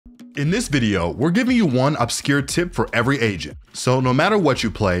In this video, we're giving you one obscure tip for every agent, so no matter what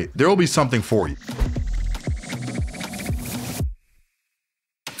you play, there will be something for you.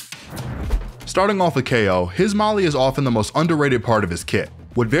 Starting off with KO, his molly is often the most underrated part of his kit.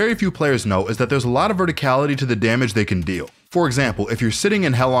 What very few players know is that there's a lot of verticality to the damage they can deal. For example, if you're sitting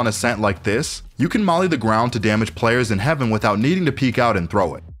in hell on ascent like this, you can molly the ground to damage players in heaven without needing to peek out and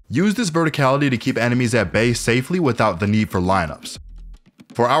throw it. Use this verticality to keep enemies at bay safely without the need for lineups.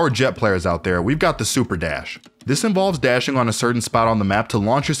 For our jet players out there, we've got the super dash. This involves dashing on a certain spot on the map to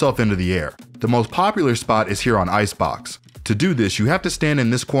launch yourself into the air. The most popular spot is here on Icebox. To do this, you have to stand in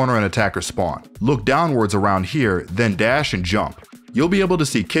this corner and attacker spawn. Look downwards around here, then dash and jump. You'll be able to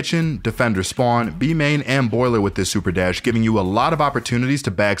see kitchen, defender spawn, B main, and boiler with this super dash, giving you a lot of opportunities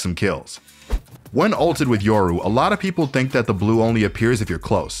to bag some kills. When ulted with Yoru, a lot of people think that the blue only appears if you're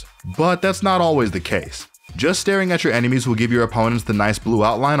close, but that's not always the case. Just staring at your enemies will give your opponents the nice blue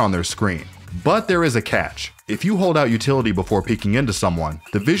outline on their screen. But there is a catch. If you hold out utility before peeking into someone,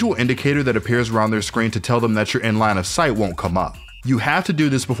 the visual indicator that appears around their screen to tell them that you're in line of sight won't come up. You have to do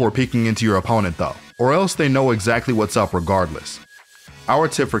this before peeking into your opponent though, or else they know exactly what's up regardless. Our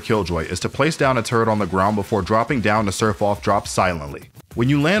tip for Killjoy is to place down a turret on the ground before dropping down to surf off drop silently. When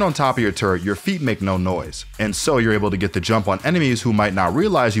you land on top of your turret, your feet make no noise, and so you're able to get the jump on enemies who might not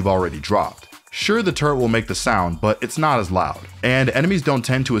realize you've already dropped. Sure, the turret will make the sound, but it's not as loud, and enemies don't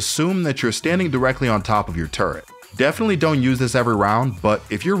tend to assume that you're standing directly on top of your turret. Definitely don't use this every round, but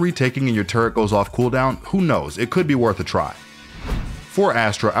if you're retaking and your turret goes off cooldown, who knows, it could be worth a try. For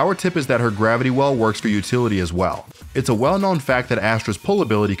Astra, our tip is that her gravity well works for utility as well. It's a well-known fact that Astra's pull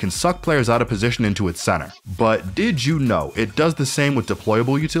ability can suck players out of position into its center. But did you know it does the same with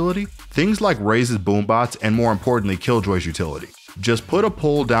deployable utility? Things like Raze's boombots and more importantly Killjoy's utility. Just put a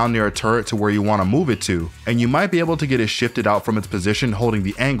pole down near a turret to where you want to move it to, and you might be able to get it shifted out from its position holding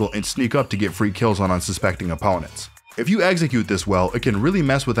the angle and sneak up to get free kills on unsuspecting opponents. If you execute this well, it can really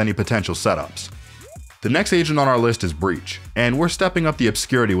mess with any potential setups. The next agent on our list is Breach, and we're stepping up the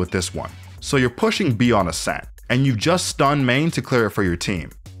obscurity with this one. So you're pushing B on ascent, and you've just stunned main to clear it for your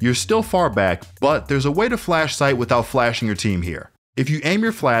team. You're still far back, but there's a way to flash sight without flashing your team here. If you aim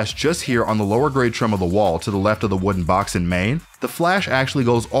your flash just here on the lower grade trim of the wall to the left of the wooden box in main, the flash actually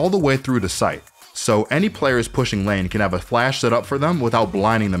goes all the way through to sight. So any players pushing lane can have a flash set up for them without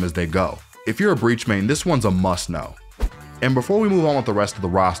blinding them as they go. If you're a Breach main, this one's a must know. And before we move on with the rest of the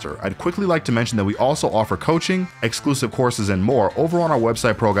roster, I'd quickly like to mention that we also offer coaching, exclusive courses, and more over on our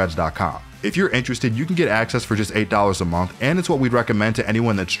website ProGuides.com. If you're interested, you can get access for just $8 a month, and it's what we'd recommend to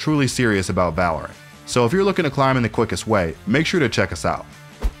anyone that's truly serious about Valorant. So if you're looking to climb in the quickest way, make sure to check us out.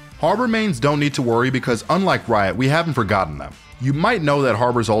 Harbor mains don't need to worry because unlike Riot, we haven't forgotten them. You might know that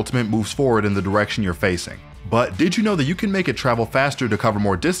Harbor's ultimate moves forward in the direction you're facing. But did you know that you can make it travel faster to cover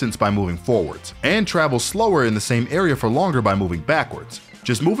more distance by moving forwards, and travel slower in the same area for longer by moving backwards?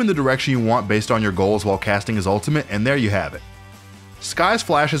 Just move in the direction you want based on your goals while casting his ultimate, and there you have it. Sky's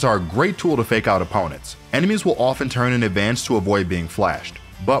flashes are a great tool to fake out opponents. Enemies will often turn in advance to avoid being flashed.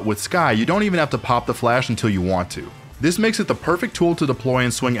 But with Sky, you don't even have to pop the flash until you want to. This makes it the perfect tool to deploy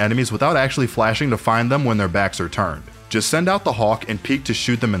and swing enemies without actually flashing to find them when their backs are turned. Just send out the Hawk and peek to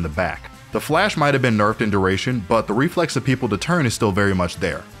shoot them in the back. The flash might have been nerfed in duration, but the reflex of people to turn is still very much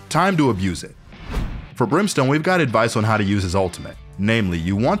there. Time to abuse it. For Brimstone, we've got advice on how to use his ultimate. Namely,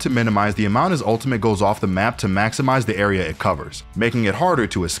 you want to minimize the amount his ultimate goes off the map to maximize the area it covers, making it harder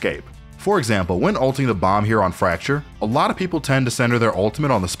to escape. For example, when ulting the bomb here on Fracture, a lot of people tend to center their ultimate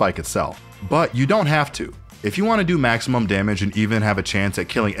on the spike itself. But you don't have to. If you want to do maximum damage and even have a chance at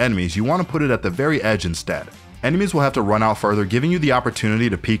killing enemies, you want to put it at the very edge instead. Enemies will have to run out further, giving you the opportunity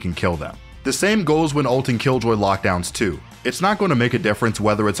to peek and kill them. The same goes when ulting Killjoy lockdowns too. It's not going to make a difference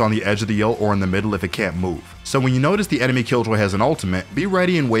whether it's on the edge of the hill or in the middle if it can't move. So when you notice the enemy Killjoy has an ultimate, be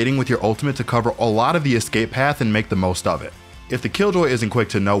ready and waiting with your ultimate to cover a lot of the escape path and make the most of it. If the Killjoy isn't quick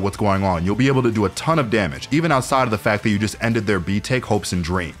to know what's going on, you'll be able to do a ton of damage, even outside of the fact that you just ended their B-take hopes and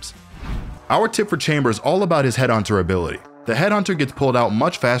dreams. Our tip for Chamber is all about his Headhunter ability. The Headhunter gets pulled out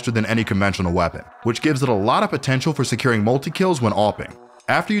much faster than any conventional weapon, which gives it a lot of potential for securing multi-kills when AWPing.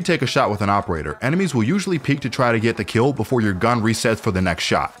 After you take a shot with an operator, enemies will usually peek to try to get the kill before your gun resets for the next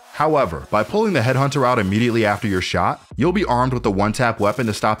shot. However, by pulling the Headhunter out immediately after your shot, you'll be armed with a one-tap weapon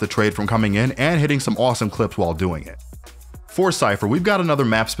to stop the trade from coming in and hitting some awesome clips while doing it. For Cypher, we've got another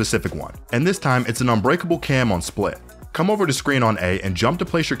map-specific one, and this time it's an unbreakable cam on Split. Come over to screen on A and jump to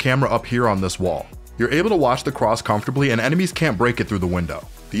place your camera up here on this wall. You're able to watch the cross comfortably and enemies can't break it through the window.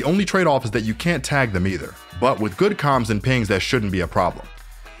 The only trade-off is that you can't tag them either, but with good comms and pings that shouldn't be a problem.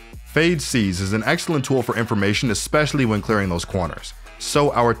 Fade Seas is an excellent tool for information, especially when clearing those corners.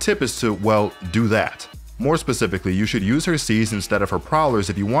 So our tip is to, well, do that. More specifically, you should use her C's instead of her Prowlers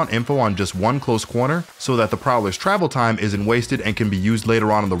if you want info on just one close corner, so that the Prowler's travel time isn't wasted and can be used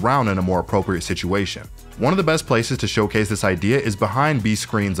later on in the round in a more appropriate situation. One of the best places to showcase this idea is behind B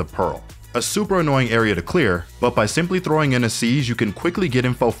screens of Pearl. A super annoying area to clear, but by simply throwing in a C's you can quickly get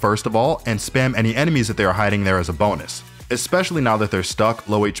info first of all and spam any enemies that they are hiding there as a bonus, especially now that they're stuck,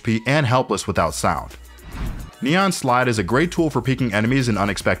 low HP, and helpless without sound. Neon Slide is a great tool for peeking enemies in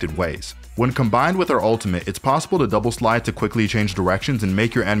unexpected ways. When combined with her ultimate, it's possible to double slide to quickly change directions and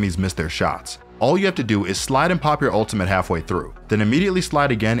make your enemies miss their shots. All you have to do is slide and pop your ultimate halfway through, then immediately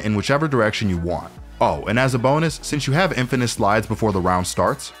slide again in whichever direction you want. Oh, and as a bonus, since you have infinite slides before the round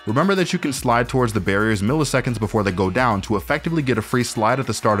starts, remember that you can slide towards the barriers milliseconds before they go down to effectively get a free slide at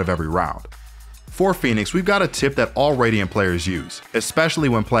the start of every round. For Phoenix, we've got a tip that all Radiant players use, especially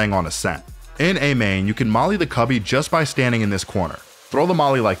when playing on Ascent. In A main, you can molly the cubby just by standing in this corner. Throw the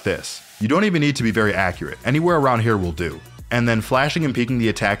molly like this. You don't even need to be very accurate, anywhere around here will do. And then flashing and peeking the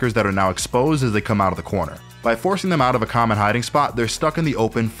attackers that are now exposed as they come out of the corner. By forcing them out of a common hiding spot, they're stuck in the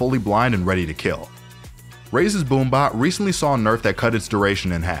open, fully blind and ready to kill. Raze's Boombot recently saw a nerf that cut its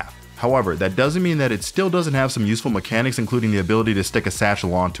duration in half. However, that doesn't mean that it still doesn't have some useful mechanics, including the ability to stick a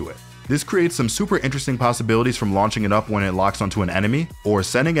satchel onto it. This creates some super interesting possibilities, from launching it up when it locks onto an enemy, or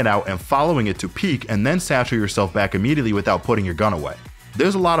sending it out and following it to peek and then satchel yourself back immediately without putting your gun away.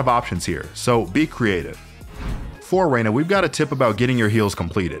 There's a lot of options here, so be creative. For Reyna, we've got a tip about getting your heals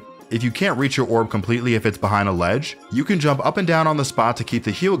completed. If you can't reach your orb completely if it's behind a ledge, you can jump up and down on the spot to keep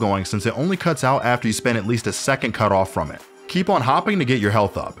the heal going, since it only cuts out after you spend at least a second cut off from it. Keep on hopping to get your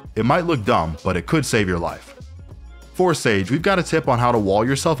health up. It might look dumb, but it could save your life. For Sage, we've got a tip on how to wall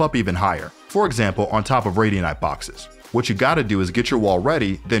yourself up even higher, for example on top of Radiant boxes. What you gotta do is get your wall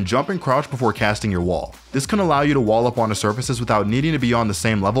ready, then jump and crouch before casting your wall. This can allow you to wall up onto surfaces without needing to be on the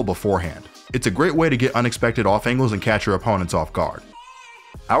same level beforehand. It's a great way to get unexpected off angles and catch your opponents off guard.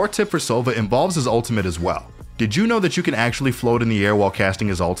 Our tip for Sova involves his ultimate as well. Did you know that you can actually float in the air while casting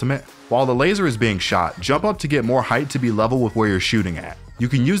his ultimate? While the laser is being shot, jump up to get more height to be level with where you're shooting at. You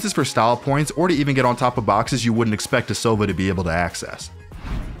can use this for style points or to even get on top of boxes you wouldn't expect a Sova to be able to access.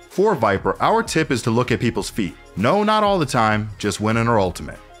 For Viper, our tip is to look at people's feet. No, not all the time, just when in her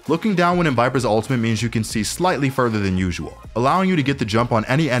ultimate. Looking down when in Viper's ultimate means you can see slightly further than usual, allowing you to get the jump on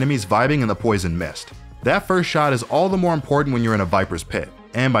any enemies vibing in the poison mist. That first shot is all the more important when you're in a Viper's pit,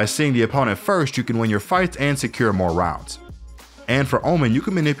 and by seeing the opponent first you can win your fights and secure more rounds. And for Omen, you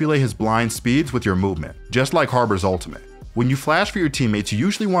can manipulate his blind speeds with your movement, just like Harbor's ultimate. When you flash for your teammates, you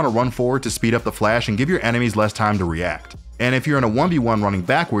usually want to run forward to speed up the flash and give your enemies less time to react. And if you're in a 1v1 running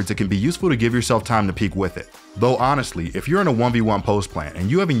backwards, it can be useful to give yourself time to peek with it. Though honestly, if you're in a 1v1 post plant and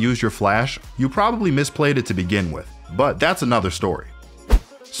you haven't used your flash, you probably misplayed it to begin with. But that's another story.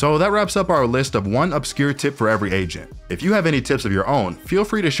 So that wraps up our list of one obscure tip for every agent. If you have any tips of your own, feel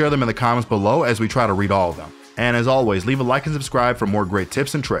free to share them in the comments below as we try to read all of them. And as always, leave a like and subscribe for more great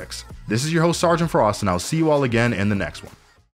tips and tricks. This is your host Sergeant Frost, and I'll see you all again in the next one.